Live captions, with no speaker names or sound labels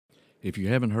If you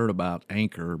haven't heard about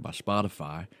Anchor by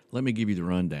Spotify, let me give you the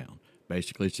rundown.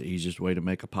 Basically, it's the easiest way to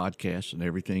make a podcast, and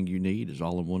everything you need is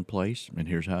all in one place, and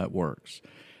here's how it works.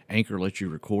 Anchor lets you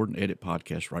record and edit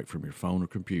podcasts right from your phone or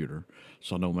computer,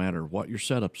 so no matter what your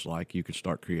setup's like, you can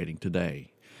start creating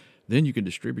today. Then you can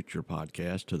distribute your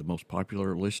podcast to the most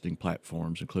popular listening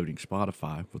platforms, including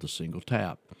Spotify, with a single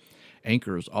tap.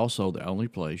 Anchor is also the only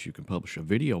place you can publish a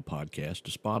video podcast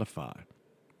to Spotify.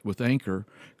 With Anchor,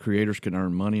 creators can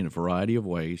earn money in a variety of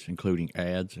ways, including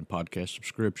ads and podcast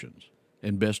subscriptions.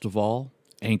 And best of all,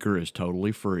 Anchor is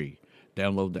totally free.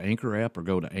 Download the Anchor app or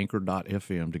go to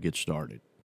anchor.fm to get started.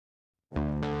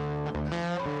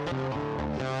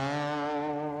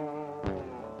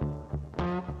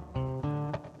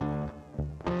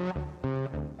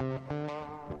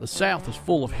 The South is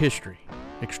full of history,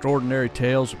 extraordinary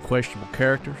tales of questionable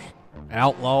characters,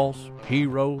 outlaws,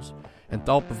 heroes, and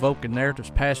thought-provoking narratives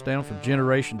passed down from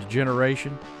generation to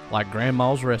generation like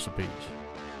Grandma's recipes.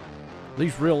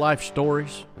 These real-life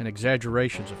stories and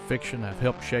exaggerations of fiction have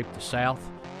helped shape the South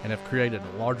and have created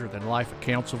larger-than-life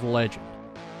accounts of the legend.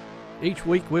 Each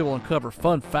week we will uncover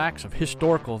fun facts of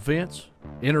historical events,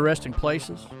 interesting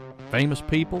places, famous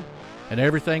people, and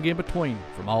everything in between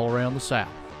from all around the South.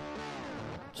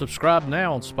 Subscribe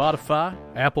now on Spotify,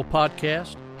 Apple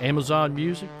Podcast, Amazon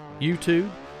Music, YouTube,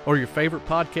 or your favorite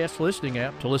podcast listening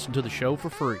app to listen to the show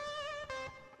for free.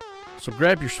 So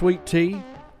grab your sweet tea,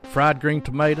 fried green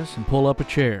tomatoes, and pull up a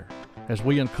chair as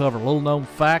we uncover little-known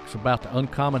facts about the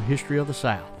uncommon history of the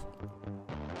South.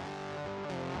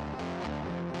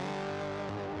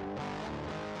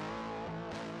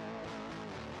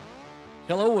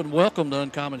 Hello and welcome to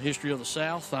Uncommon History of the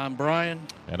South. I'm Brian.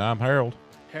 And I'm Harold.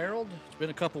 Harold, it's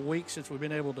been a couple weeks since we've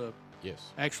been able to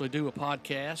actually do a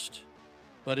podcast.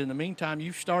 But in the meantime,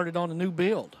 you've started on a new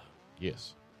build.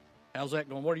 Yes. How's that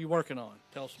going? What are you working on?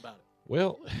 Tell us about it.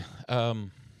 Well,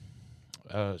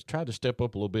 tried to step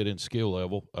up a little bit in skill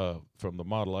level from the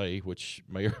Model A, which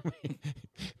may or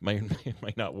may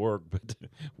not work, but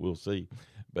we'll see.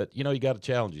 But, you know, you got to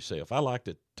challenge yourself. I like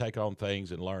to take on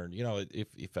things and learn. You know,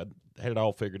 if I had it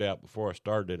all figured out before I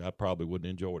started it, I probably wouldn't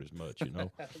enjoy it as much, you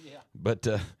know. Yeah. But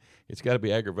it's got to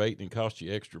be aggravating and cost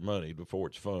you extra money before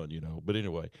it's fun, you know. But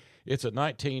anyway, it's a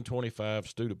 1925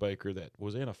 Studebaker that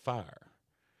was in a fire.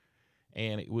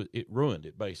 And it ruined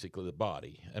it, basically, the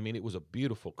body. I mean, it was a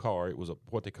beautiful car. It was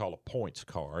what they call a points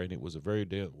car, and it was a very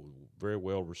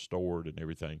well restored and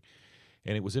everything.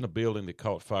 And it was in a building that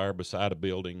caught fire beside a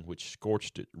building, which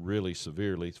scorched it really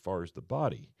severely as far as the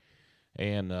body.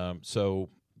 And so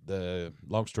the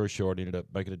long story short, ended up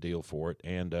making a deal for it,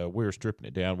 and we're stripping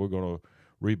it down. We're going to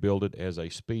rebuild it as a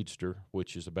speedster,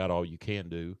 which is about all you can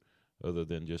do, other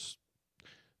than just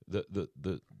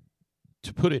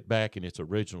to put it back in its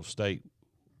original state.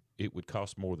 It would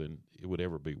cost more than it would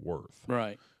ever be worth.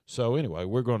 Right. So anyway,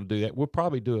 we're going to do that. We'll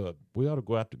probably we ought to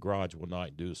go out to the garage one night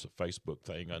and do this a Facebook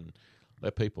thing and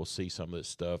let people see some of this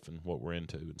stuff and what we're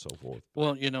into and so forth.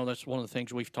 Well, you know, that's one of the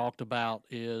things we've talked about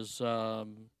is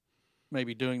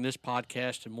maybe doing this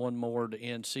podcast and one more to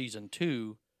end season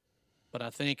 2. But I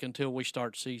think until we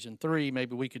start season 3,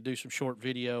 maybe we could do some short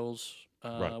videos.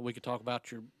 Right. We could talk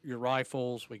about your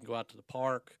rifles. We can go out to the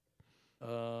park,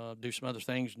 do some other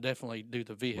things, and definitely do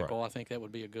the vehicle. Right. I think that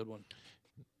would be a good one.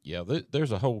 Yeah,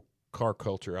 there's a whole car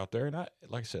culture out there, and like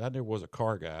I said, I never was a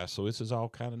car guy, so this is all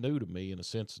kind of new to me in a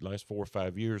sense. The last 4 or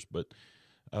 5 years, but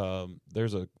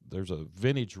there's a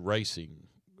vintage racing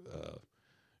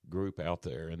group out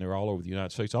there, and they're all over the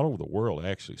United States, all over the world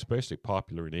actually, especially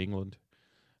popular in England,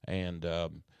 and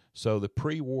so the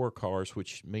pre-war cars,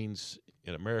 which means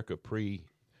in America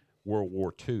pre-World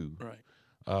War II,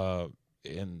 right?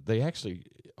 And they actually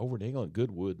over in England,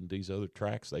 Goodwood and these other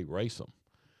tracks, they race them.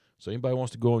 So anybody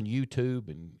wants to go on YouTube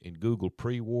and Google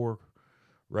pre-war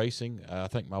racing, I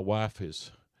think my wife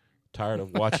is tired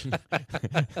of watching.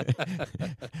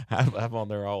 I'm on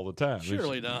there all the time.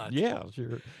 Surely not. Yeah,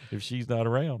 sure. If she's not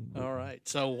around. All right.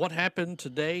 So what happened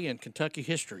today in Kentucky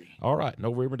history? All right.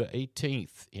 November the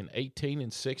 18th. In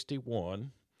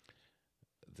 1861,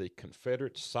 the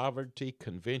Confederate Sovereignty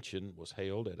Convention was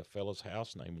held at a fellow's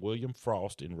house named William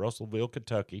Frost in Russellville,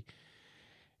 Kentucky,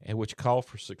 and which called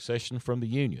for secession from the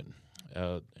Union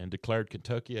and declared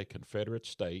Kentucky a Confederate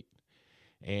state,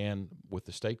 and with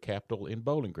the state capital in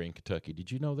Bowling Green, Kentucky.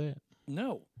 Did you know that?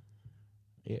 No.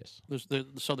 Yes.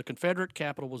 So the Confederate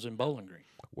capital was in Bowling Green.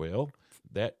 Well,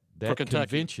 that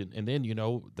convention, and then, you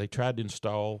know, they tried to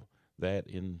install that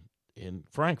in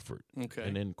Frankfort. Okay.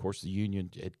 And then, of course, the Union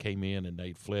had came in and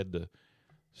they fled the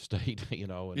state, you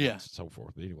know, and so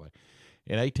forth. But anyway,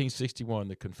 in 1861,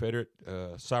 the Confederate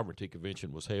Sovereignty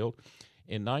Convention was held,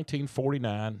 In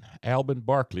 1949, Alben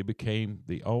Barkley became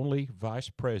the only vice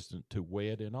president to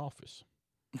wed in office.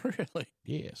 Really?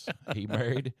 Yes. He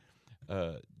married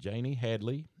Janie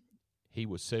Hadley. He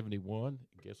was 71.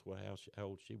 Guess what? How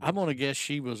old she was? I'm going to guess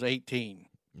she was 18.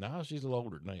 No, she's a little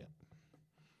older than that.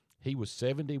 He was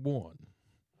 71.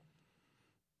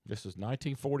 This is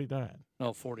 1949.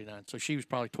 No, 49. So she was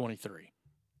probably 23.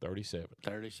 37.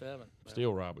 37.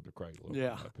 Still robbing the cradle.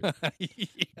 Yeah. Yeah.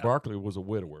 Barkley was a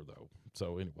widower, though.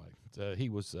 So anyway, he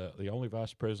was the only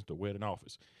vice president to wed in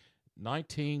office.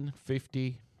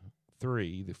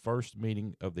 1953, the first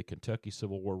meeting of the Kentucky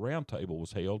Civil War Roundtable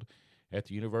was held at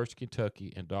the University of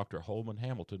Kentucky, and Dr. Holman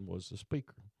Hamilton was the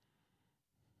speaker.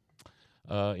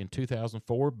 In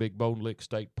 2004, Big Bone Lick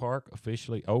State Park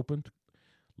officially opened,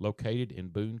 located in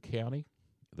Boone County,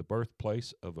 the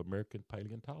birthplace of American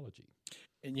paleontology.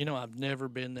 And I've never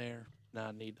been there. I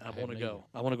want to go.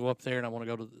 either. I want to go up there, and I want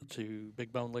to go to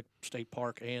Big Bone Lick State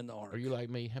Park and the Ark. Are you like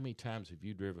me? How many times have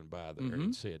you driven by there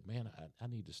and said, "Man, I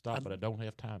need to stop, but I don't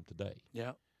have time today"?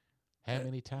 Yeah. How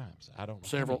many times? I don't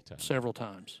know. How many times. Several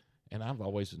times. And I've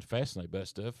always been fascinated by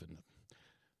stuff, and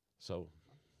so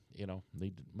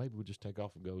maybe we'll just take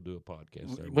off and go do a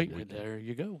podcast there. There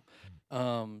you go.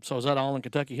 So is that all in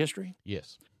Kentucky history?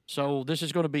 Yes. So this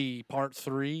is going to be part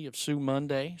 3 of Sue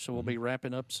Monday. So we'll be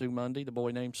wrapping up Sue Monday, the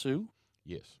boy named Sue.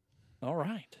 Yes. All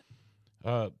right.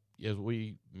 As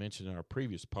we mentioned in our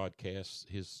previous podcast,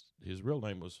 his real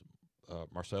name was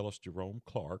Marcellus Jerome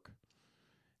Clark,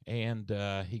 and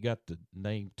he got the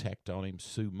name tacked on him,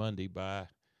 Sue Monday, by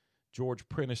George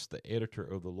Prentice, the editor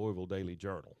of the Louisville Daily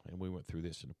Journal, and we went through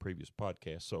this in a previous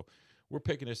podcast. So we're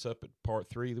picking this up at part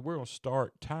 3. We're going to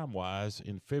start time-wise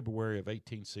in February of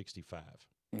 1865.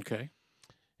 Okay.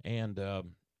 And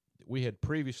we had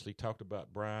previously talked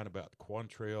about Brian, about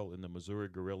Quantrill and the Missouri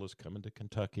guerrillas coming to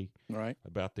Kentucky. Right.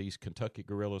 About these Kentucky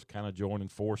guerrillas kind of joining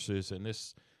forces, and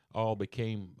this all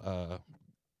became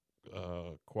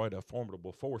quite a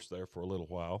formidable force there for a little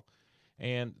while.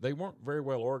 And they weren't very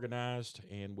well organized,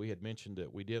 and we had mentioned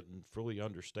that we didn't fully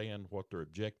understand what their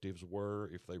objectives were,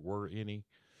 if they were any,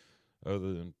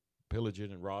 other than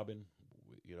pillaging and robbing.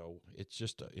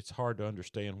 It's hard to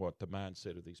understand what the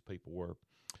mindset of these people were.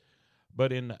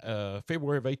 But in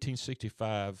February of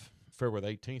 1865, February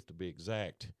the 18th to be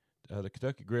exact, the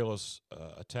Kentucky guerrillas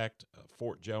attacked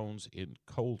Fort Jones in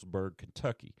Colesburg,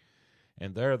 Kentucky.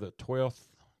 And there the 12th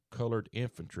Colored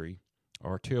Infantry,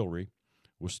 artillery,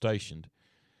 was stationed.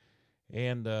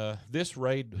 And this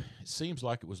raid seems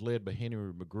like it was led by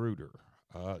Henry Magruder.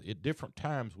 At different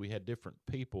times, we had different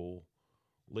people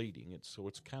leading it, so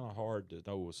it's kind of hard to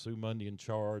know, was Sue Monday in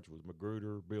charge, was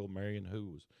Magruder, Bill Marion,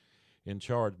 who was in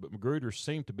charge. But Magruder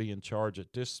seemed to be in charge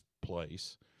at this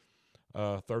place,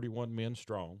 31 men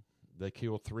strong. They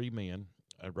killed 3 men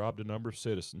and robbed a number of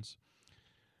citizens.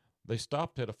 They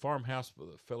stopped at a farmhouse with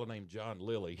a fellow named John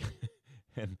Lilly,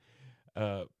 and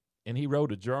he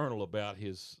wrote a journal about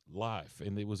his life.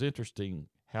 And it was interesting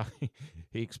how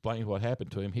he explained what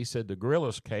happened to him. He said the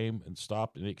guerrillas came and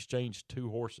stopped and exchanged 2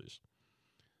 horses.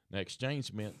 Now,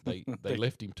 exchange meant they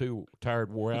left him 2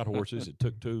 tired, wore-out horses and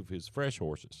took 2 of his fresh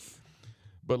horses.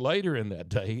 But later in that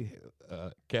day,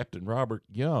 Captain Robert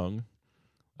Young,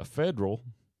 a Federal,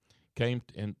 came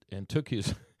and took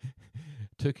his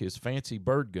fancy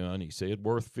bird gun, he said,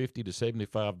 worth $50 to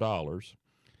 $75,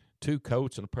 2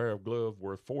 coats and a pair of gloves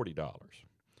worth $40.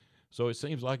 So it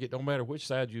seems like it don't matter which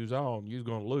side you was on, you was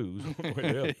going to lose.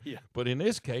 Yeah. But in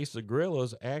this case, the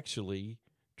guerrillas actually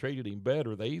treated him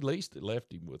better. They at least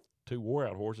left him with 2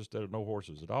 wore-out horses instead of no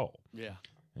horses at all. Yeah.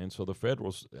 And so the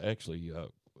Federals actually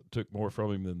took more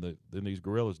from him than these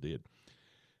guerrillas did.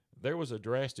 There was a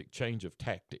drastic change of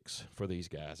tactics for these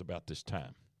guys about this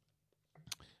time.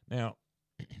 Now,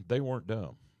 they weren't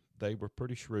dumb. They were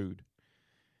pretty shrewd.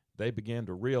 They began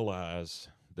to realize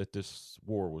that this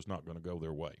war was not going to go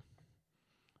their way.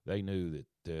 They knew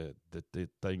that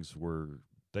things were,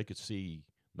 they could see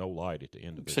no light at the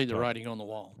end of it. See the writing on the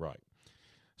wall. Right.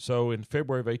 So in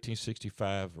February of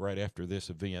 1865, right after this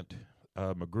event,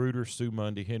 Magruder, Sue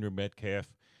Monday, Henry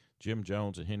Metcalf, Jim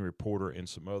Jones, and Henry Porter, and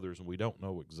some others, and we don't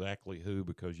know exactly who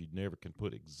because you never can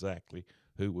put exactly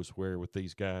who was where with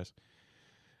these guys.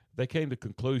 They came to the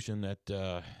conclusion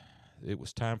that it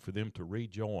was time for them to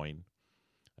rejoin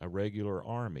a regular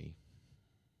army.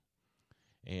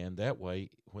 And that way,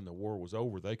 when the war was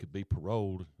over, they could be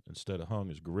paroled instead of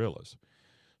hung as guerrillas.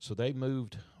 So they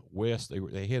moved west.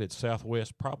 They headed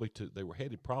southwest, they were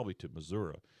headed probably to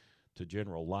Missouri, to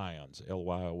General Lyons,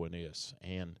 Lyons,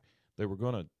 and they were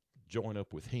going to join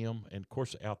up with him. And of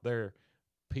course, out there,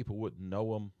 people wouldn't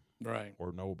know them, right,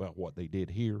 or know about what they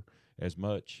did here as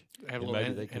much. Have a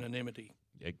little anonymity.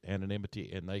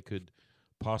 anonymity, and they could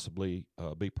possibly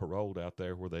be paroled out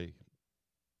there where they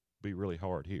be really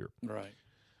hard here. Right.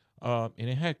 And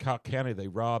in Hancock County, they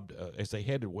robbed, as they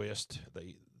headed west,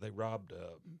 they robbed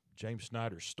James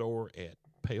Snyder's store at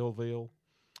Paleville.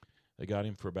 They got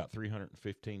him for about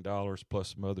 $315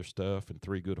 plus some other stuff and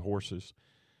 3 good horses.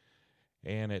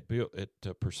 And at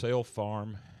Purcell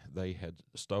Farm, they had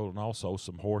stolen also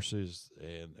some horses,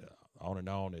 and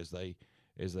on as they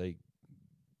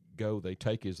go, they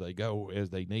take as they go as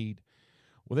they need.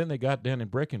 Well, then they got down in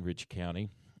Breckinridge County,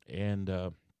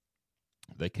 and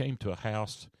they came to a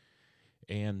house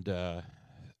and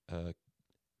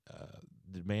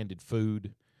demanded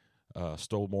food,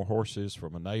 stole more horses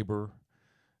from a neighbor,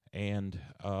 and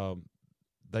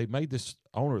they made this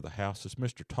owner of the house, this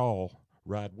Mr. Tall,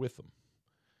 ride with them.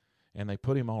 And they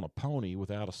put him on a pony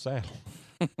without a saddle.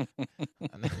 You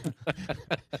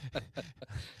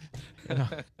know,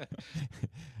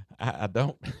 I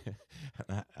don't.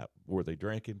 Were they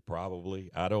drinking? Probably.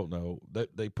 I don't know.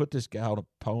 They put this guy on a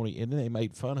pony, and then they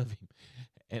made fun of him.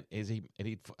 And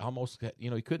he almost,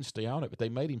 he couldn't stay on it, but they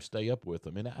made him stay up with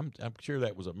them. And I'm sure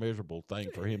that was a miserable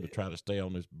thing for him to try to stay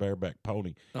on this bareback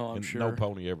pony. Oh, I'm and sure. No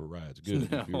pony ever rides good,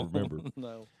 if you remember.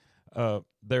 No.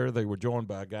 There they were joined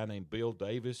by a guy named Bill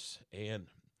Davis, and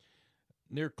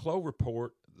near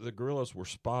Cloverport, the guerrillas were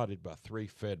spotted by 3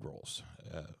 Federals.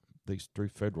 These 3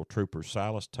 Federal troopers,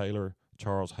 Silas Taylor,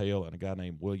 Charles Hale, and a guy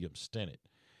named William Stennett.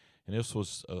 And this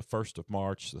was the 1st of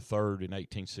March, the 3rd in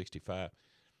 1865.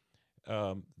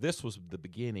 This was the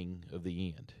beginning of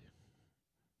the end.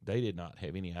 They did not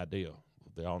have any idea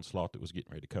of the onslaught that was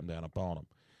getting ready to come down upon them.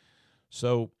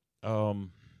 So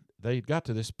they got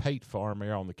to this Pate farm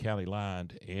there on the county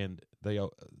line, and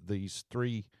these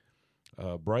 3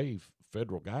 brave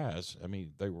Federal guys,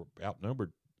 they were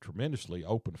outnumbered tremendously,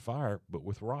 opened fire, but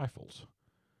with rifles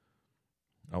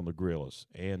on the guerrillas.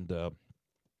 And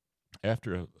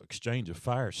after an exchange of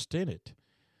fire, Stennett,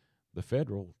 the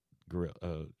Federal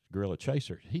guerrilla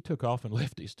chaser, he took off and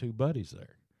left his 2 buddies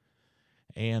there.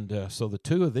 And so the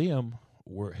 2 of them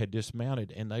had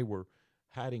dismounted, and they were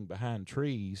hiding behind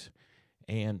trees,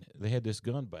 and they had this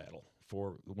gun battle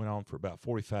went on for about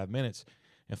 45 minutes.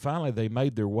 And finally they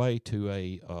made their way to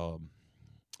a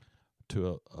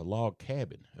log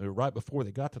cabin. Right before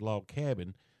they got to the log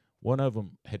cabin, one of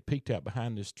them had peeked out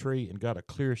behind this tree and got a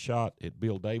clear shot at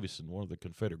Bill Davison, one of the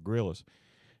Confederate guerrillas,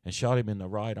 and shot him in the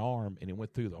right arm, and it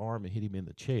went through the arm and hit him in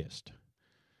the chest,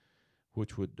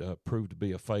 which would prove to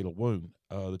be a fatal wound.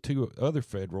 The 2 other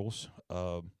Federals,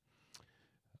 the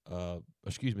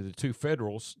 2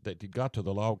 Federals that got to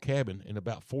the log cabin, in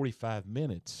about 45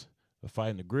 minutes of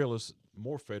fighting the guerrillas,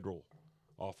 more Federal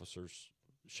officers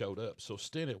showed up. So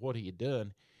Stennett, what he had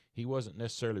done, he wasn't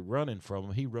necessarily running from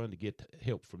them. He run to get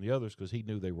help from the others because he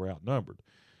knew they were outnumbered.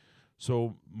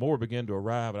 So more began to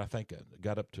arrive, and I think it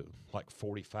got up to like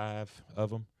 45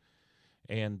 of them.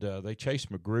 And they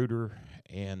chased Magruder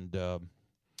and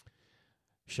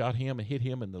shot him and hit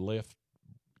him in the left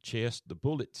chest. The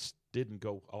bullets didn't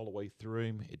go all the way through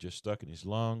him. It just stuck in his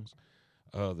lungs.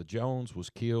 The Jones was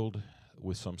killed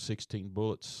with some 16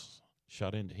 bullets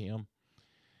shot into him.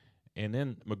 And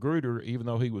then Magruder, even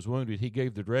though he was wounded, he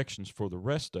gave the directions for the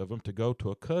rest of them to go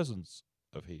to a cousin's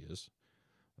of his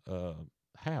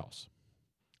house.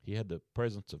 He had the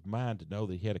presence of mind to know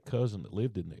that he had a cousin that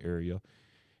lived in the area,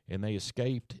 and they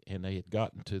escaped, and they had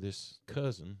gotten to this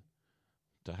cousin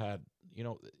to hide.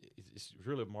 It's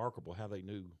really remarkable how they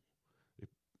knew. They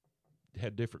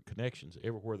had different connections.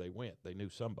 Everywhere they went, they knew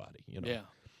somebody, Yeah.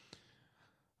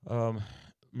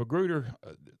 Magruder,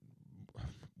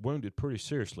 wounded pretty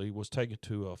seriously, was taken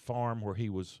to a farm where he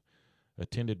was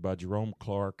attended by Jerome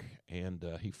Clark, and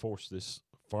he forced this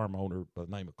farm owner by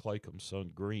the name of Claycombe's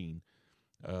son Green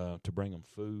to bring him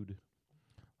food.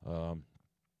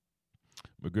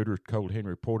 Magruder told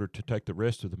Henry Porter to take the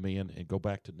rest of the men and go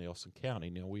back to Nelson County.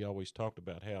 Now, we always talked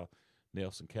about how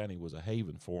Nelson County was a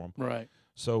haven for them. Right.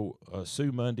 So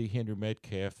Sue Mundy, Henry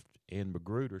Metcalf, and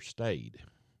Magruder stayed.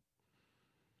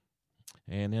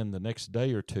 And then the next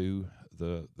day or two,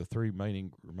 the 3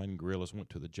 remaining guerrillas went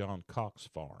to the John Cox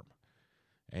farm.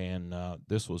 And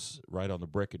this was right on the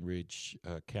Breckinridge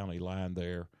County line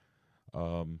there.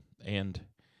 And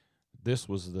this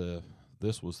was the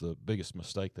biggest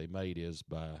mistake they made, is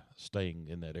by staying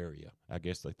in that area. I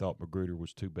guess they thought Magruder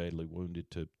was too badly wounded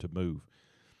to move.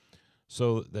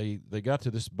 So they got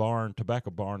to this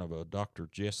tobacco barn of a Dr.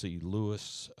 Jesse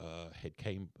Lewis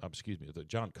the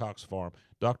John Cox farm.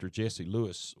 Dr. Jesse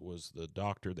Lewis was the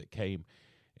doctor that came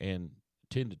and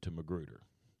tended to Magruder.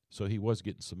 So he was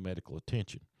getting some medical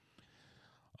attention.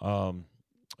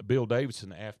 Bill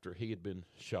Davidson, after he had been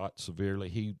shot severely,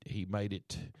 he made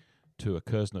it to a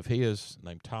cousin of his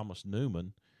named Thomas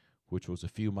Newman, which was a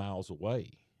few miles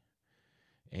away.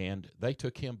 And they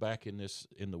took him back in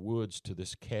the woods to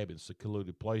this cabin,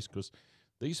 secluded place, because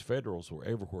these Federals were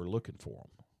everywhere looking for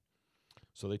him.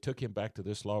 So they took him back to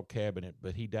this log cabin,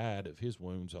 but he died of his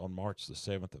wounds on March the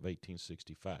 7th of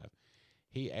 1865.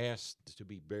 He asked to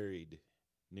be buried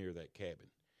near that cabin.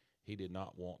 He did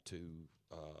not want to,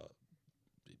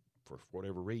 for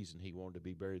whatever reason, he wanted to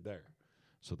be buried there.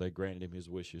 So they granted him his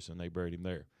wishes, and they buried him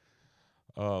there.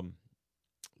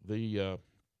 The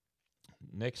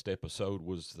next episode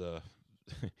was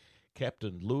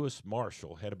Captain Lewis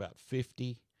Marshall had about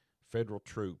 50 Federal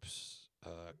troops,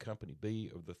 Company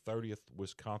B of the 30th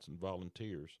Wisconsin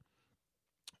Volunteers,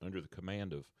 under the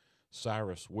command of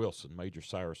Cyrus Wilson, Major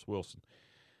Cyrus Wilson.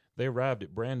 They arrived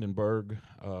at Brandenburg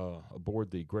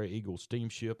aboard the Gray Eagle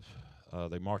steamship.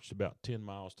 They marched about 10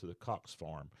 miles to the Cox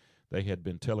farm. They had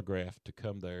been telegraphed to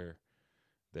come there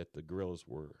that the guerrillas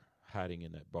were hiding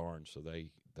in that barn, so they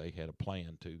had a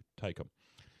plan to take them.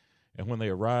 And when they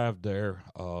arrived there,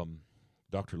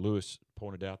 Dr. Lewis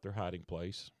pointed out their hiding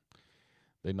place.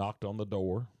 They knocked on the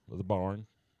door of the barn.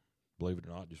 Believe it or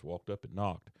not, just walked up and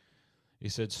knocked. He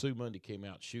said Sue Mundy came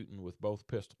out shooting with both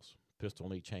pistols, pistol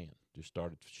in each hand, just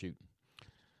started shooting.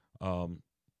 A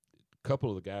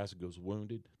couple of the guys was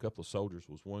wounded. A couple of soldiers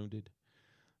was wounded.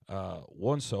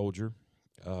 One soldier,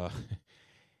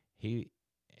 he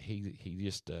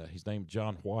just his name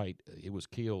John White. He was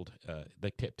killed. They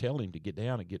kept telling him to get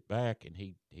down and get back, and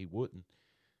he wouldn't.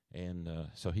 And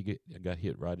so he got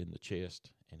hit right in the chest,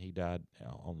 and he died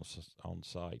on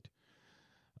site.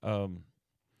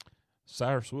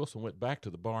 Cyrus Wilson went back to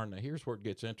the barn. Now here's where it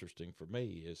gets interesting for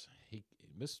me: is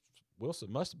Miss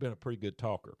Wilson must have been a pretty good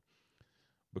talker,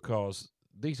 because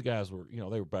these guys were,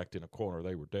 they were backed in a corner.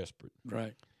 They were desperate,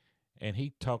 Right. And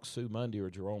he talked Sue Mundy or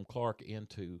Jerome Clark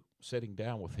into sitting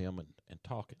down with him and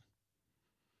talking.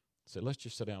 Said, let's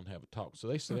just sit down and have a talk. So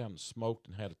they sat down and smoked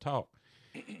and had a talk.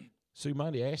 Sue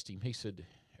Mundy asked him, he said,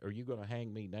 are you going to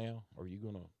hang me now? Are you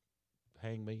going to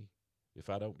hang me if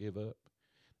I don't give up?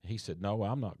 He said, no,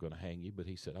 I'm not going to hang you. But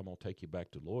he said, I'm going to take you back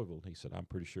to Louisville. And he said, I'm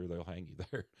pretty sure they'll hang you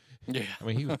there. Yeah. I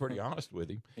mean, he was pretty honest with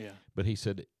him. Yeah. But he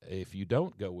said, if you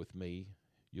don't go with me,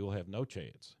 you'll have no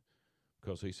chance.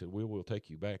 Because he said, we will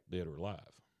take you back dead or alive.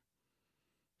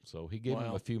 So he gave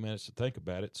them a few minutes to think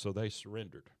about it, so they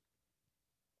surrendered.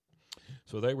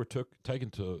 So they were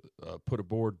taken to put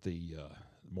aboard the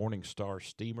Morning Star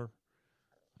steamer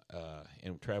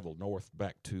and traveled north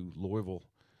back to Louisville.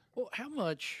 Well, how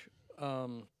much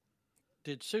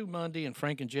did Sue Mundy and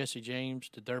Frank and Jesse James,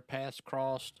 did their paths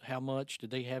cross? How much?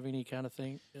 Did they have any kind of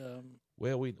thing?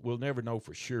 Well, we'll never know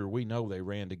for sure. We know they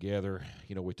ran together.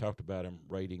 We talked about them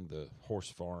raiding the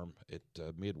horse farm at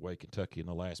Midway, Kentucky in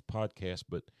the last podcast,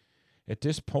 but at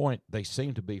this point, they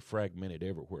seem to be fragmented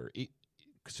everywhere.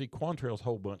 See, Quantrell's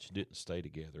whole bunch didn't stay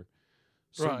together.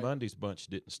 Sue Mundy's bunch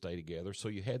didn't stay together. So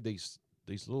you had these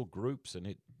little groups,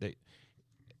 and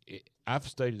I've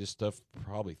studied this stuff for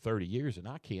probably 30 years, and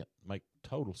I can't make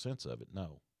total sense of it,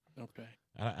 no. Okay.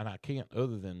 And I can't,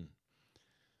 other than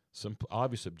some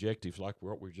obvious objectives like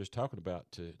what we were just talking about,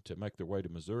 to make their way to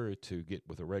Missouri to get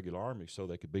with the regular army so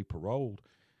they could be paroled.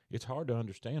 It's hard to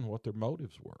understand what their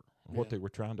motives were, what they were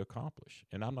trying to accomplish.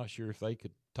 And I'm not sure if they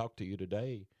could talk to you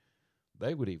today,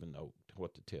 they would even know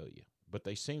what to tell you. But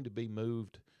they seem to be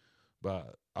moved by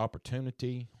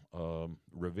opportunity,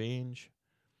 revenge.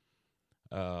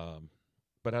 But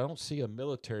I don't see a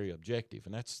military objective,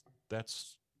 and that's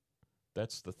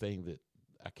the thing that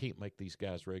I can't make these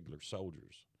guys regular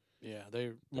soldiers. Yeah,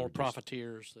 they're more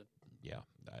profiteers. Yeah,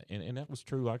 and that was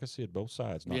true, like I said, both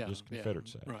sides, not just Confederate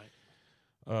side.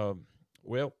 Right.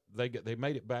 Well, they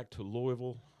made it back to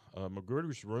Louisville.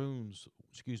 Magruder's wounds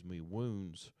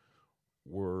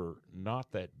were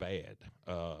not that bad.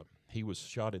 He was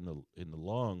shot in the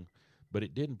lung, but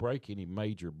it didn't break any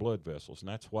major blood vessels, and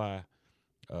that's why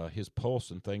his pulse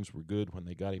and things were good when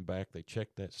they got him back. They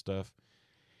checked that stuff.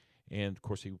 And, of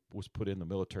course, he was put in the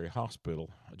military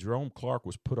hospital. Jerome Clark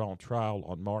was put on trial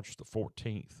on March the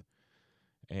 14th.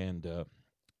 And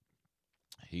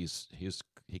he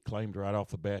claimed right off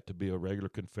the bat to be a regular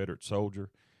Confederate soldier.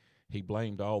 He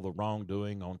blamed all the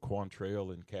wrongdoing on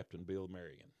Quantrell and Captain Bill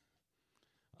Marion.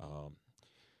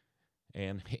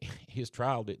 And his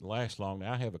trial didn't last long.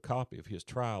 Now, I have a copy of his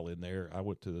trial in there. I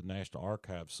went to the National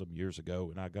Archives some years ago,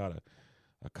 and I got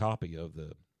a copy of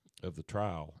the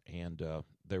trial. And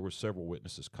there were several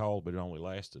witnesses called, but it only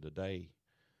lasted a day.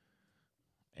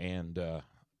 And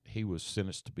he was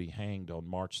sentenced to be hanged on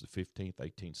March the 15th,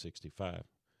 1865.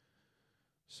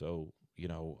 So,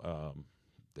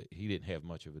 he didn't have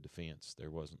much of a defense. There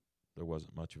wasn't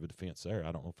much of a defense there.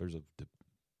 I don't know if there's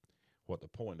what the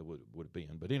point would have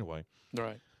been, but anyway.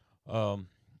 Right.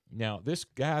 Now, this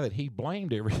guy that he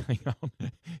blamed everything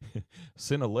on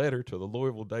sent a letter to the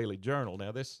Louisville Daily Journal.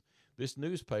 Now, this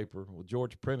newspaper with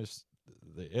George Prentice,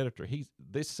 the editor,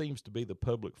 this seems to be the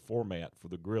public format for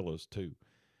the guerrillas too.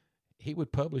 He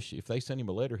would publish, if they sent him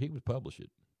a letter, he would publish it.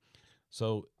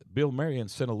 So Bill Marion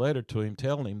sent a letter to him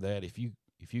telling him that if you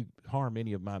harm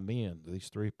any of my men, these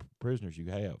 3 prisoners you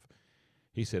have,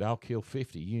 he said, I'll kill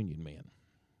 50 Union men.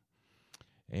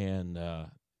 And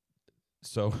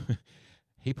so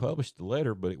he published the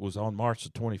letter, but it was on March the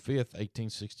 25th,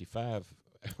 1865,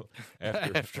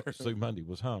 after Sue Mundy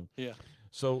was hung. Yeah.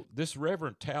 So this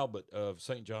Reverend Talbot of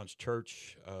St. John's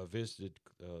Church visited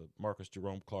Marcus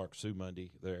Jerome Clark, Sue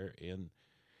Mundy, there in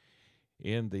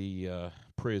the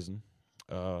prison.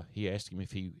 He asked him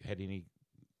if he had any,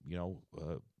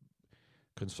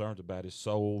 concerns about his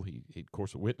soul. He of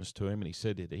course, witnessed to him, and he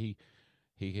said that he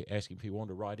asked him if he wanted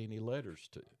to write any letters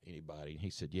to anybody. And he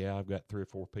said, yeah, I've got 3 or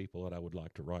 4 people that I would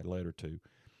like to write a letter to.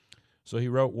 So he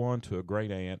wrote one to a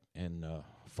great aunt and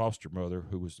foster mother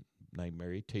who was named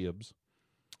Mary Tibbs.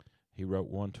 He wrote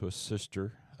one to a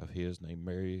sister of his named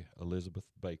Mary Elizabeth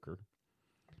Barker.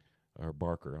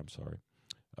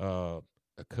 A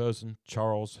cousin,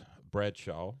 Charles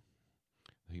Bradshaw,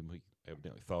 whom he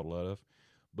evidently thought a lot of.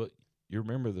 But you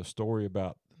remember the story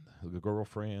about the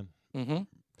girlfriend,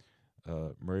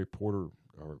 Mary Porter,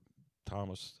 or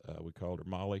Thomas, we called her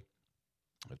Molly,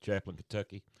 of Chaplin,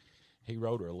 Kentucky. He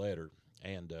wrote her a letter,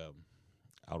 and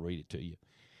I'll read it to you.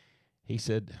 He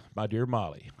said, my dear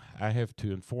Molly, I have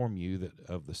to inform you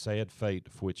of the sad fate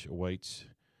of which awaits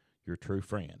your true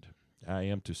friend. I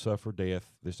am to suffer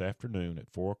death this afternoon at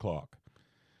 4 o'clock.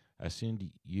 I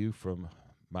send you from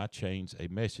my chains a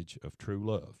message of true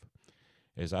love.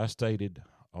 As I stated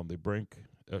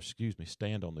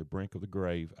stand on the brink of the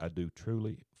grave, I do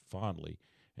truly, fondly,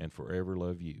 and forever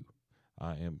love you.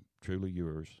 I am truly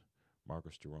yours,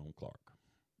 Marcus Jerome Clark.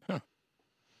 Huh.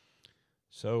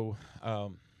 So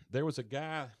there was a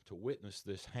guy to witness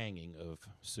this hanging of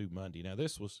Sue Mundy. Now,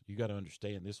 you got to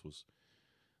understand,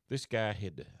 this guy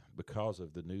had, because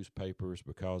of the newspapers,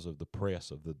 because of the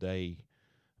press of the day,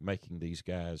 making these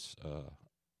guys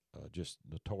just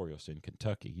notorious in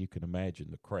Kentucky. You can imagine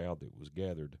the crowd that was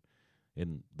gathered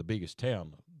in the biggest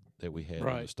town that we had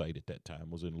in the state at that time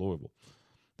was in Louisville.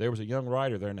 There was a young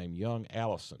writer there named Young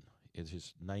Allison.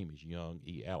 His name is Young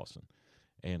E. Allison.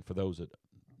 And for those that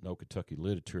know Kentucky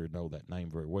literature know that name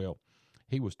very well,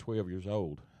 he was 12 years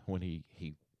old when he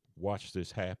watched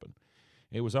this happen.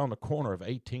 It was on the corner of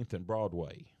 18th and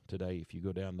Broadway. Today, if you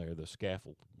go down there, the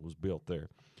scaffold was built there.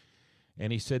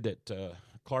 And he said that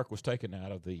Clark was taken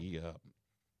out of the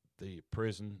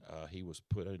prison. He was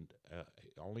put in,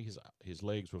 only his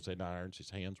legs was in irons, his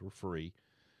hands were free.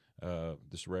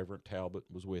 This Reverend Talbot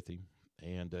was with him,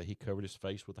 and he covered his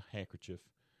face with a handkerchief.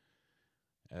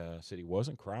 Said he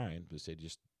wasn't crying, but said he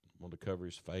just wanted to cover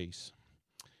his face.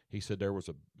 He said there was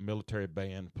a military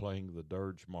band playing the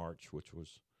Dirge March, which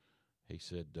was, he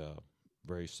said,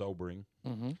 very sobering.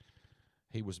 Mm-hmm.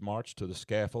 He was marched to the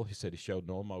scaffold. He said he showed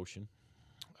no emotion.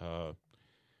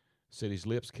 Said his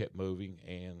lips kept moving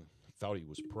and thought he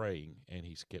was praying, and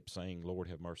he kept saying, Lord,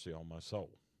 have mercy on my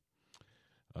soul.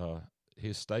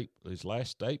 His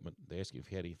last statement, they asked him if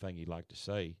he had anything he'd like to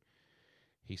say.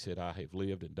 He said, I have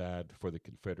lived and died for the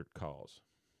Confederate cause.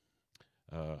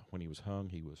 When he was hung,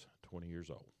 he was 20 years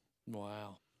old.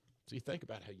 Wow. So you think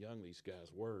about how young these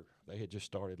guys were. They had just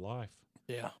started life.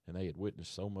 Yeah. And they had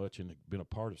witnessed so much and been a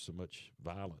part of so much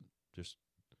violent,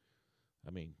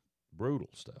 brutal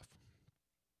stuff.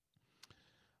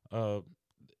 The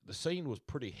scene was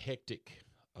pretty hectic.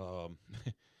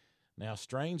 Now,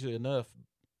 strangely enough,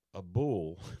 a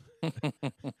bull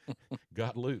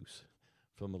got loose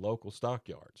from the local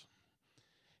stockyards.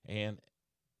 And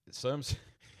some,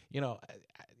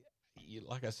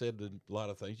 like I said, a lot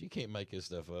of things, you can't make this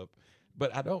stuff up.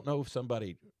 But I don't know if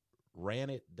somebody ran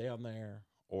it down there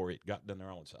or it got down there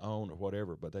on its own or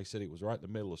whatever. But they said it was right in the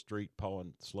middle of the street,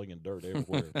 slinging dirt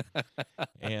everywhere.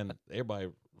 And everybody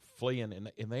fleeing.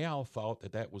 And they all thought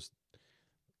that was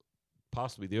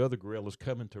possibly the other guerrillas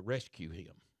coming to rescue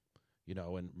him,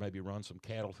 and maybe run some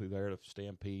cattle through there to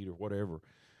stampede or whatever.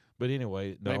 But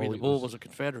anyway, no, maybe the bull was a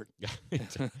Confederate.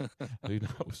 Who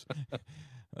knows?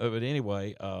 But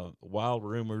anyway, wild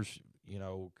rumors.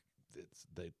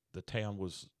 The town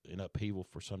was in upheaval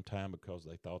for some time because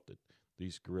they thought that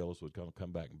these guerrillas were going to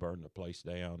come back and burn the place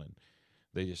down, and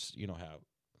they just, how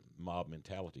mob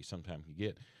mentality sometimes can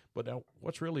get. But now,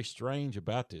 what's really strange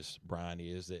about this, Brian,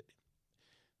 is that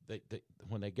they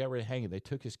when they got ready to hang him, they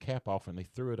took his cap off and they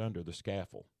threw it under the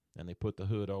scaffold, and they put the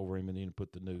hood over him and then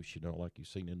put the noose, like you've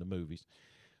seen in the movies.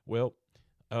 Well,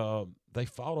 they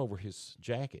fought over his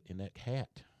jacket and that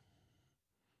hat.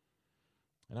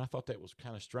 And I thought that was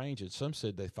kind of strange. And some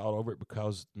said they fought over it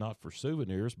because not for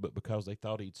souvenirs, but because they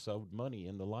thought he'd sewed money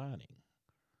in the lining.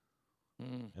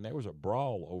 And there was a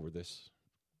brawl over this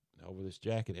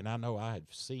jacket. And I know I had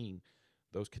seen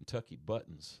those Kentucky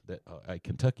buttons, that a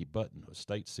Kentucky button, a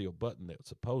state seal button that would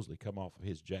supposedly come off of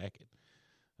his jacket.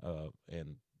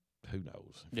 And who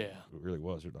knows if it really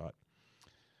was or not.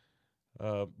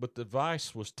 But the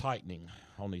vice was tightening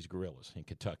on these guerrillas in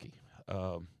Kentucky.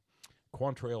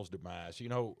 Quantrell's demise.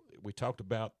 We talked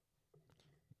about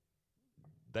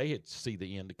they had see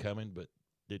the end coming, but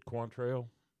did Quantrell?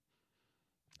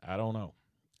 I don't know.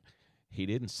 He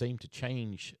didn't seem to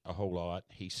change a whole lot.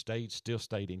 He still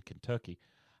stayed in Kentucky.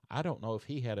 I don't know if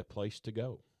he had a place to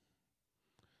go.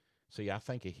 See, I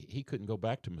think he couldn't go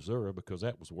back to Missouri because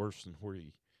that was worse than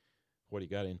what he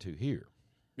got into here.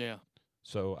 Yeah.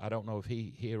 So I don't know if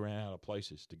he ran out of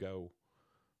places to go.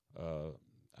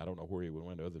 I don't know where he would have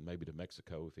went other than maybe to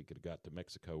Mexico, if he could have got to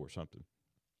Mexico or something.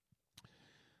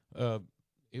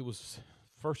 It was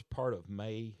first part of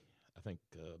May, I think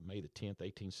May the 10th,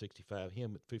 1865.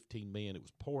 Him at 15 men. It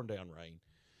was pouring down rain.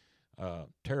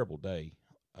 Terrible day.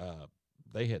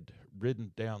 They had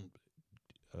ridden down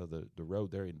the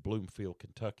road there in Bloomfield,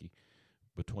 Kentucky,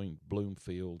 between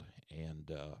Bloomfield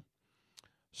and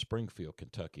Springfield,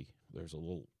 Kentucky. There's a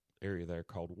little area there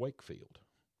called Wakefield.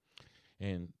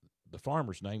 And the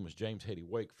farmer's name was James Hetty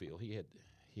Wakefield. He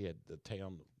had the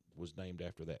town was named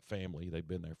after that family. They'd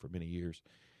been there for many years.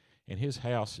 And his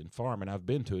house and farm, and I've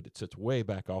been to it, it sits way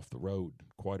back off the road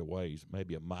quite a ways,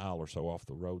 maybe a mile or so off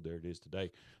the road there it is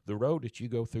today. The road that you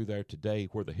go through there today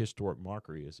where the historic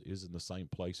marker is in the same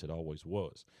place it always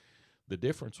was. The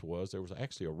difference was there was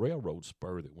actually a railroad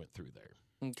spur that went through there.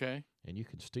 Okay. And you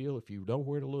can still, if you know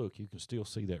where to look, you can still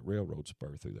see that railroad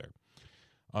spur through there.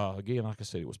 Again, like I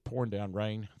said, it was pouring down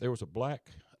rain. There was a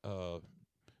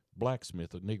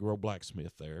blacksmith, a Negro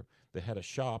blacksmith there, that had a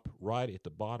shop right at the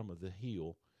bottom of the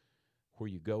hill where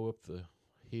you go up the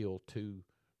hill to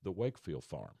the Wakefield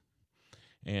farm.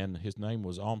 And his name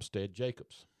was Olmsted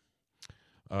Jacobs.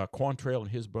 Quantrell and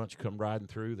his bunch come riding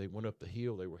through. They went up the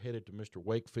hill. They were headed to Mr.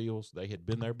 Wakefield's. They had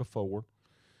been there before.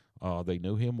 They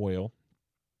knew him well.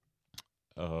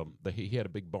 He had a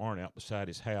big barn out beside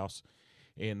his house,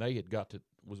 and they had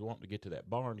was wanting to get to that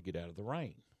barn to get out of the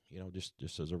rain,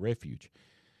 just as a refuge.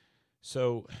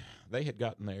 So they had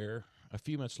gotten there. A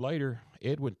few months later,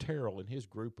 Edwin Terrell and his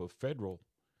group of federal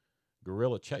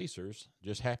guerrilla chasers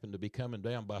just happened to be coming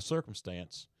down by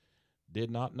circumstance, did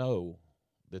not know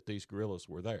that these guerrillas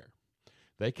were there.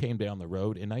 They came down the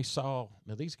road, and they saw,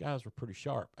 now these guys were pretty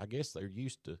sharp. I guess they're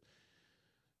used to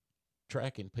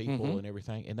tracking people and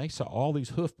everything, and they saw all these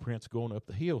hoof prints going up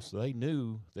the hill, so they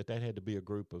knew that had to be a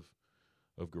group of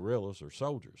guerrillas or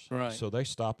soldiers. Right. So they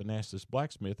stopped and asked this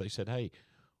blacksmith. They said, "Hey,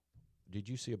 did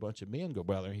you see a bunch of men go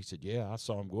by there?" And he said, "Yeah, I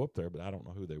saw them go up there, but I don't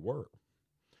know who they were."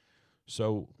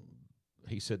 So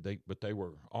he said they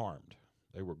were armed.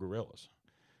 They were guerrillas.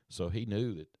 So he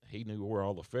knew where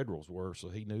all the Federals were, so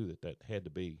he knew that had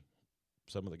to be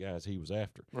some of the guys he was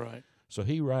after. Right. So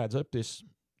he rides up this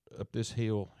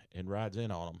hill and rides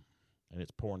in on them, and it's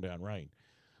pouring down rain.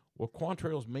 Well,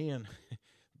 Quantrell's men,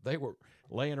 they were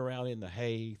laying around in the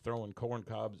hay, throwing corn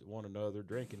cobs at one another,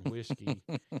 drinking whiskey,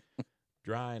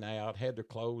 drying out, had their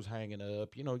clothes hanging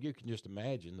up. You can just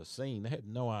imagine the scene. They had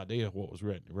no idea what was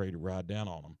ready to ride down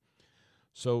on them.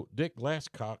 So Dick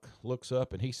Glasscock looks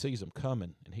up, and he sees them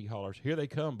coming, and he hollers, "Here they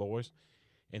come, boys."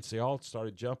 And so they all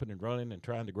started jumping and running and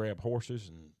trying to grab horses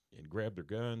and grab their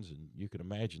guns, and you can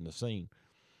imagine the scene.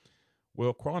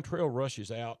 Well, Quantrell rushes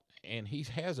out, and he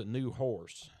has a new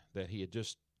horse that he had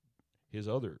his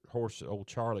other horse, old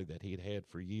Charlie, that he had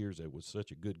for years, that was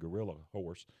such a good guerrilla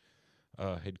horse,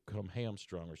 had come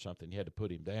hamstrung or something. He had to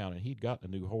put him down, and he'd gotten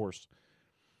a new horse,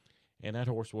 and that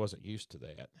horse wasn't used to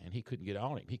that, and he couldn't get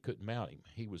on him. He couldn't mount him.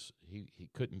 He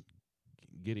couldn't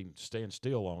get him to stand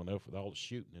still long enough with all the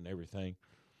shooting and everything.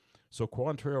 So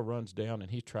Quantrell runs down,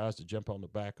 and he tries to jump on the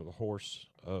back of the horse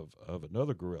of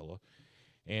another guerrilla,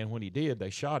 and when he did, they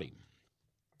shot him,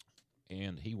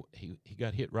 and he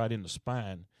got hit right in the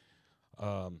spine.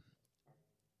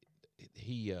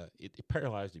 It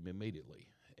paralyzed him immediately,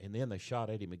 and then they shot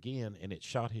at him again, and it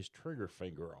shot his trigger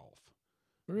finger off.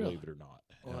 Really? Believe it or not.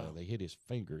 Wow. They hit his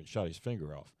finger and shot his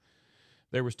finger off.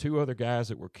 There was two other guys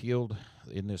that were killed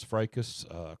in this fracas,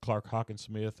 Clark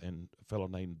Hockensmith and a fellow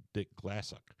named Dick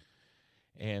Glasscock.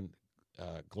 And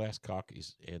Glasscock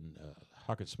and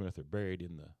Hockensmith are buried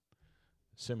in the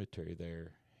cemetery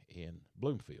there in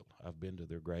Bloomfield. I've been to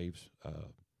their graves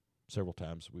several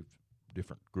times.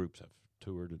 Different groups have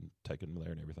toured and taken them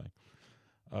there and everything.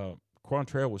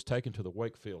 Quantrell was taken to the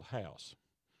Wakefield house.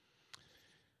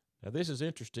 Now, this is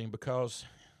interesting because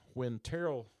when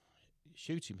Terrell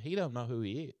shoots him, he don't know who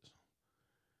he is.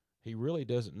 He really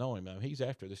doesn't know him. I mean, he's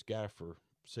after this guy for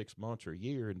 6 months or a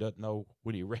year and doesn't know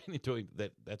when he ran into him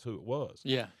that's who it was.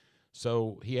 Yeah.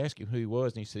 So he asked him who he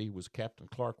was, and he said he was Captain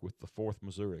Clark with the 4th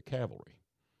Missouri Cavalry.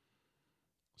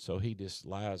 So he just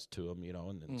lies to him,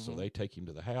 and so they take him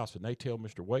to the house, and they tell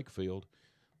Mr. Wakefield,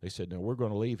 they said, no, we're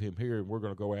going to leave him here, and we're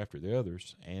going to go after the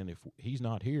others, and if he's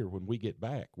not here when we get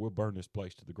back, we'll burn this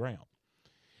place to the ground.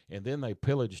 And then they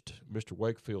pillaged Mr.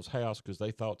 Wakefield's house because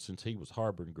they thought since he was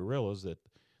harboring guerrillas that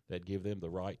that'd give them the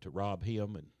right to rob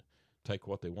him and take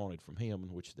what they wanted from him,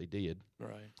 which they did.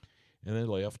 Right. And they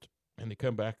left, and they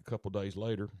come back a couple days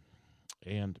later.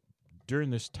 And during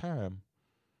this time,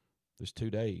 this 2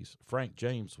 days, Frank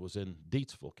James was in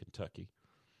Deatsville, Kentucky,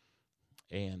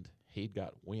 and he'd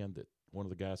got wind that one of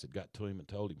the guys had got to him and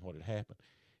told him what had happened.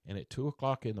 And at 2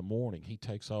 o'clock in the morning, he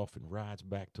takes off and rides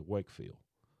back to Wakefield,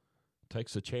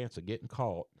 takes a chance of getting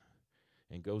caught,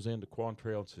 and goes into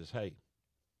Quantrell and says, hey,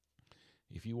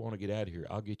 if you want to get out of here,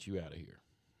 I'll get you out of here.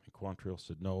 And Quantrell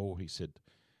said, no. He said,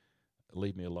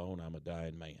 leave me alone. I'm a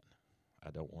dying man. I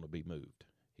don't want to be moved.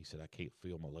 He said, I can't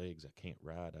feel my legs. I can't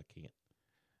ride.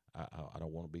 I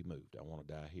don't want to be moved. I want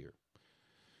to die here.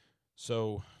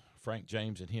 So Frank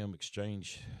James and him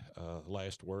exchange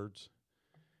last words,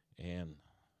 and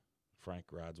Frank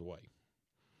rides away.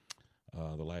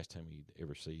 The last time he'd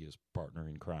ever see his partner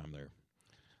in crime there.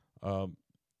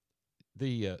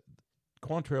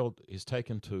 Quantrell is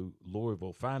taken to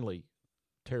Louisville. Finally,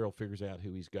 Terrell figures out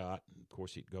who he's got. And of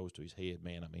course, it goes to his head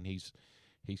man. I mean, he's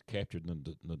captured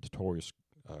the notorious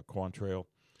Quantrell.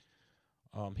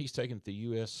 He's taken to the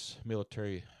U.S.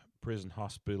 Military Prison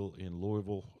Hospital in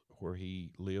Louisville, where he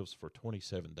lives for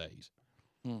 27 days.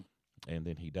 And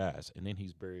then he dies. And then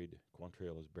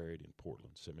Quantrell is buried in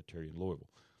Portland Cemetery in Louisville.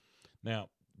 Now,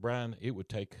 Brian, it would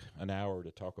take an hour to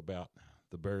talk about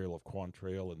the burial of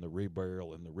Quantrell and the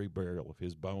reburial of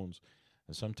his bones.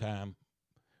 And sometime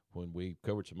when we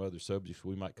covered some other subjects,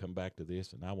 we might come back to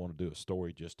this, and I want to do a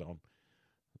story just on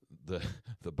the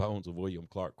bones of William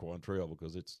Clark Quantrell,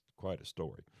 because it's quite a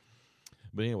story.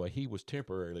 But anyway, he was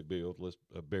temporarily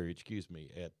buried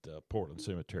at Portland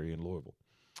Cemetery in Louisville.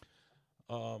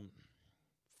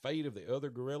 Fate of the other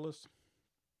guerrillas.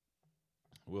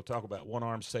 We'll talk about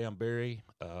One-Armed Sam Berry,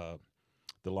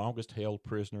 the longest held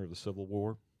prisoner of the Civil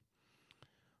War.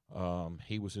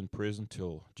 He was in prison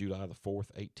till July the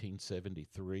 4th,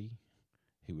 1873.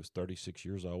 He was 36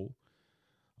 years old.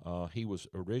 He was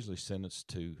originally sentenced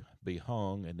to be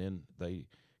hung, and then they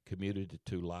commuted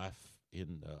to life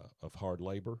of hard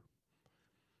labor.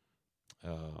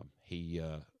 He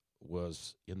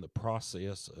was in the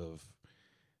process of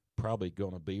probably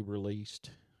going to be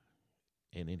released,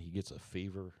 and then he gets a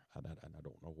fever. I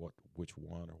don't know which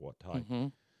one or what type,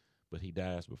 but he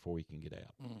dies before he can get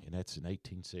out, and that's in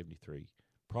 1873.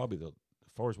 Probably as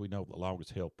far as we know, the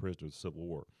longest held prisoner of the Civil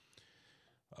War.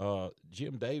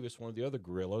 Jim Davis, one of the other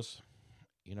guerrillas,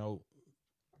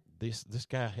 this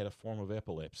guy had a form of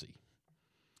epilepsy,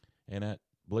 and that,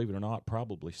 believe it or not,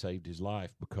 probably saved his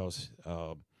life, because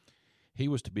he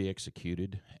was to be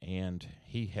executed, and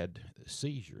he had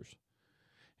seizures.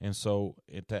 And so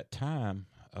at that time,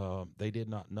 they did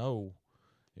not know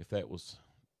if that was,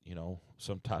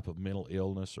 some type of mental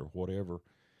illness or whatever.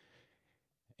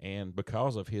 And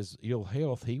because of his ill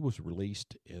health, he was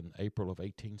released in April of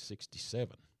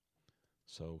 1867.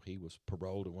 So he was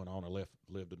paroled and went on and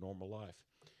lived a normal life.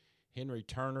 Henry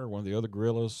Turner, one of the other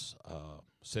guerrillas,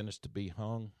 sentenced to be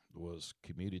hung, was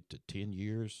commuted to 10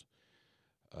 years.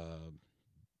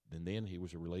 And then he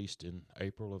was released in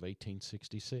April of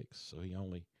 1866. So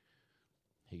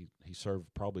he served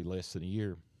probably less than a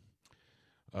year.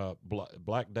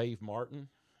 Black Dave Martin,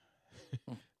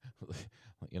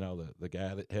 the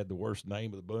guy that had the worst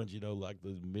name of the bunch, like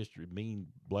the mystery mean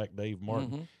Black Dave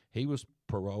Martin. He was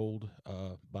paroled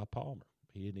by Palmer.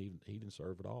 He didn't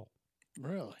serve at all.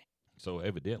 Really? So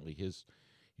evidently his,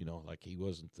 like he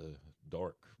wasn't the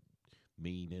dark,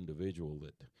 mean individual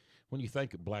that, when you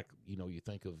think of black, you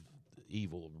think of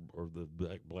evil or the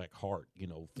black heart,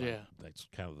 Yeah. That's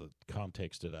kind of the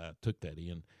context that I took that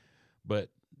in. But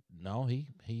no, he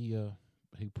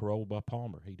paroled by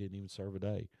Palmer. He didn't even serve a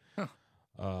day.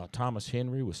 Huh. Thomas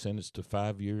Henry was sentenced to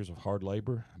 5 years of hard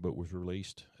labor, but was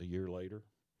released a year later.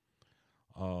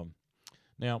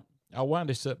 Now, I'll wind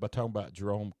this up by talking about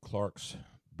Jerome Clark's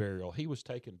burial. He was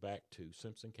taken back to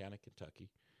Simpson County, Kentucky,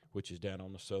 which is down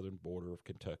on the southern border of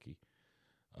Kentucky,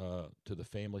 to the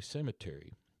family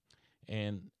cemetery.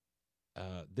 And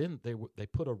then they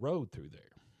put a road through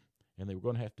there, and they were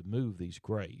going to have to move these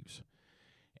graves.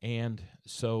 And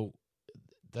so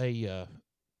they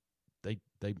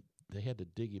had to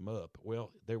dig him up.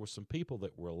 Well, there were some people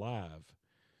that were alive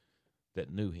that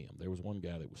knew him. There was one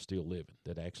guy that was still living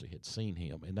that actually had seen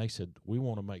him, and they said, we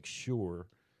want to make sure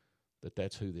that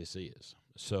that's who this is.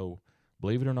 So,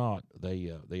 believe it or not,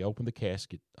 they opened the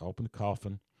casket, opened the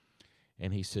coffin,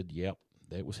 and he said, yep,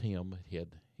 that was him.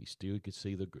 He still could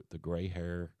see the gray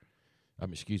hair,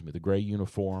 the gray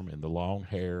uniform and the long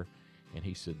hair, and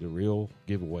he said the real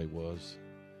giveaway was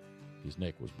his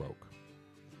neck was broke.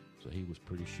 So he was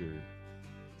pretty sure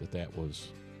that was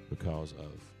because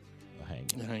of a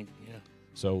hanging. Yeah.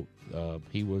 So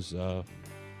he was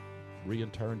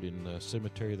reinterred in the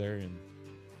cemetery there in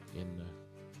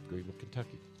Greenville,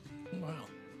 Kentucky. Wow.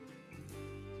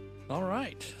 All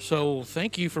right. So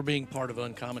thank you for being part of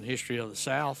Uncommon History of the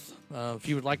South. If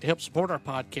you would like to help support our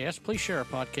podcast, please share our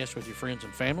podcast with your friends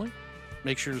and family.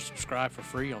 Make sure to subscribe for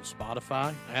free on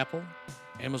Spotify, Apple,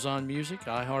 Amazon Music,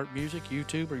 iHeartMusic,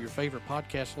 YouTube, or your favorite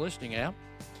podcast listening app.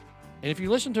 And if you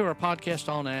listen to our podcast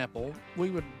on Apple,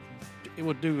 it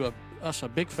would do us a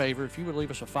big favor if you would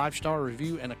leave us a 5-star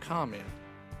review and a comment.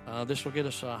 This will get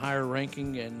us a higher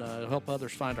ranking and help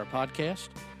others find our podcast.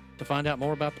 To find out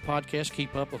more about the podcast,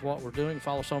 keep up with what we're doing,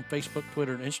 follow us on Facebook,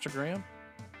 Twitter, and Instagram.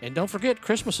 And don't forget,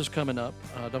 Christmas is coming up.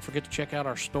 Don't forget to check out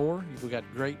our store. We've got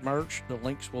great merch. The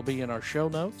links will be in our show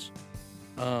notes.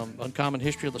 Uncommon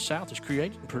History of the South is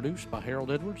created and produced by Harold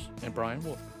Edwards and Brian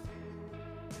Wolf.